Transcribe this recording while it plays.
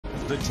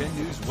The 10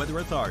 News Weather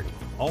Authority,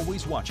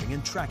 always watching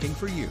and tracking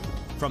for you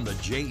from the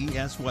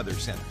JES Weather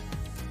Center.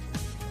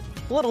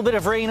 A little bit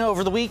of rain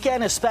over the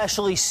weekend,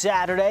 especially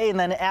Saturday, and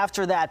then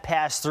after that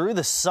passed through,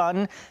 the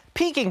sun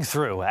peeking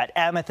through at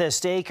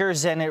Amethyst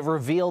Acres, and it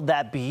revealed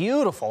that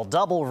beautiful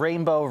double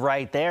rainbow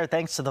right there.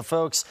 Thanks to the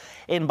folks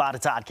in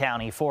Botetourt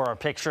County for our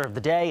picture of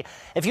the day.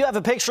 If you have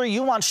a picture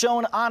you want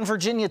shown on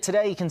Virginia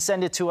today, you can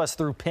send it to us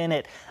through Pin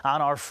It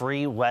on our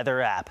free weather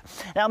app.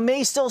 Now,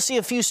 may still see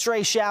a few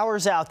stray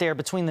showers out there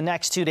between the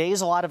next 2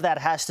 days. A lot of that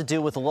has to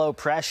do with low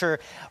pressure.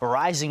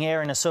 Rising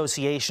air in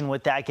association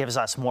with that gives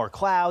us more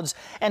clouds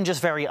and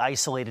just very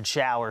isolated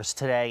showers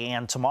today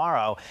and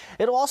tomorrow.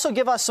 It'll also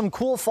give us some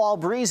cool fall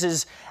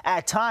breezes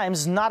at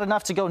times, not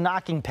enough to go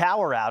knocking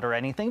power out or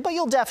anything, but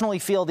you'll definitely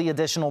feel the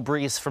additional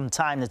breeze from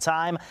time to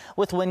time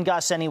with wind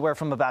gusts anywhere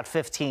from about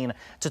 15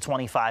 to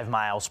 25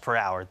 miles per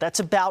hour. That's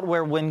about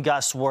where wind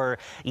gusts were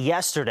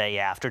yesterday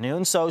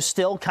afternoon, so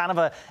still kind of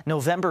a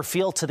November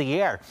feel to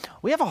the air.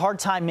 We have a hard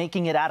time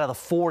making it out of the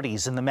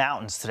 40s in the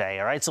mountains today,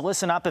 all right? So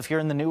listen up if you're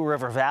in the New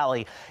River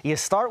Valley. You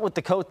start with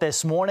the coat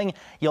this morning.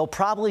 You'll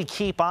probably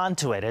keep on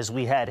to it as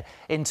we head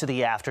into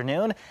the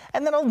afternoon,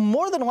 and that'll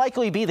more than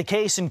likely be the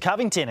case in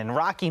Covington and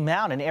Rocky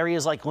Mountain.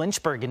 Areas like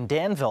Lynchburg and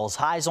Danville's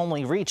highs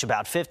only reach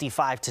about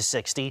 55 to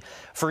 60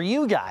 for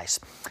you guys.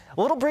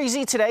 A little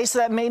breezy today, so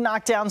that may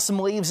knock down some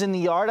leaves in the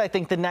yard. I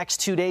think the next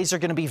 2 days are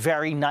going to be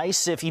very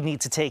nice if you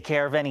need to take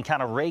care of any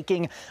kind of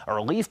raking or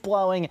leaf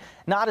blowing.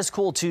 Not as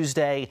cool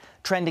Tuesday,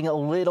 trending a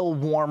little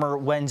warmer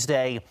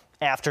Wednesday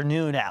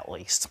afternoon at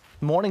least.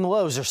 Morning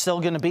lows are still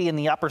going to be in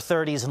the upper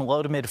 30s and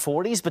low to mid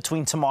 40s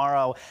between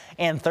tomorrow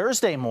and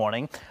Thursday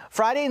morning.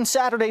 Friday and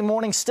Saturday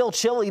morning still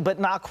chilly, but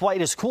not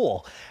quite as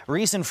cool.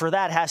 Reason for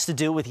that has to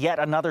do with yet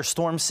another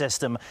storm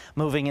system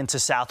moving into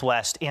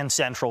southwest and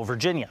central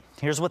Virginia.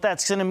 Here's what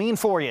that's going to mean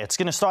for you. It's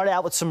going to start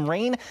out with some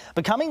rain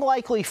becoming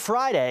likely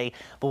Friday,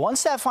 but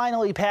once that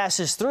finally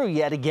passes through,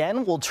 yet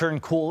again, we'll turn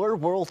cooler.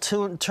 We'll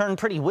turn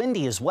pretty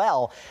windy as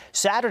well.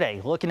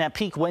 Saturday, looking at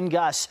peak wind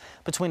gusts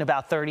between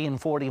about 30 and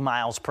 40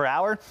 miles per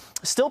hour.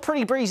 Still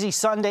pretty breezy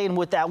Sunday, and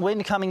with that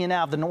wind coming in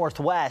out of the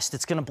northwest,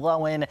 it's going to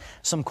blow in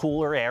some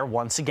cooler air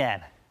once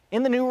again.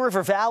 In the New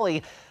River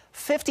Valley,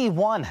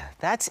 51.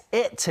 That's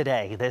it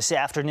today. This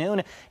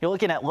afternoon, you're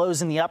looking at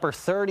lows in the upper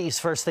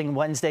 30s first thing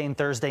Wednesday and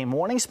Thursday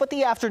mornings, but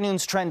the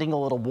afternoon's trending a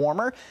little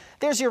warmer.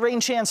 There's your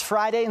rain chance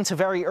Friday into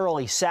very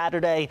early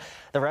Saturday.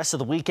 The rest of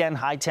the weekend,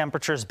 high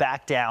temperatures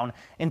back down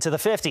into the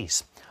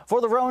 50s. For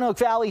the Roanoke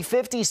Valley,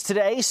 50s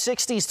today,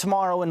 60s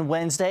tomorrow and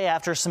Wednesday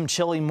after some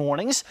chilly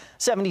mornings,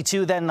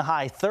 72 then the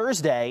high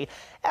Thursday.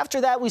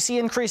 After that, we see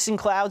increasing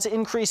clouds,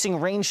 increasing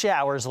rain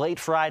showers late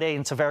Friday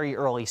into very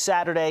early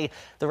Saturday.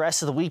 The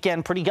rest of the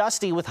weekend pretty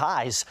gusty with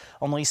highs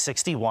only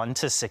 61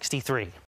 to 63.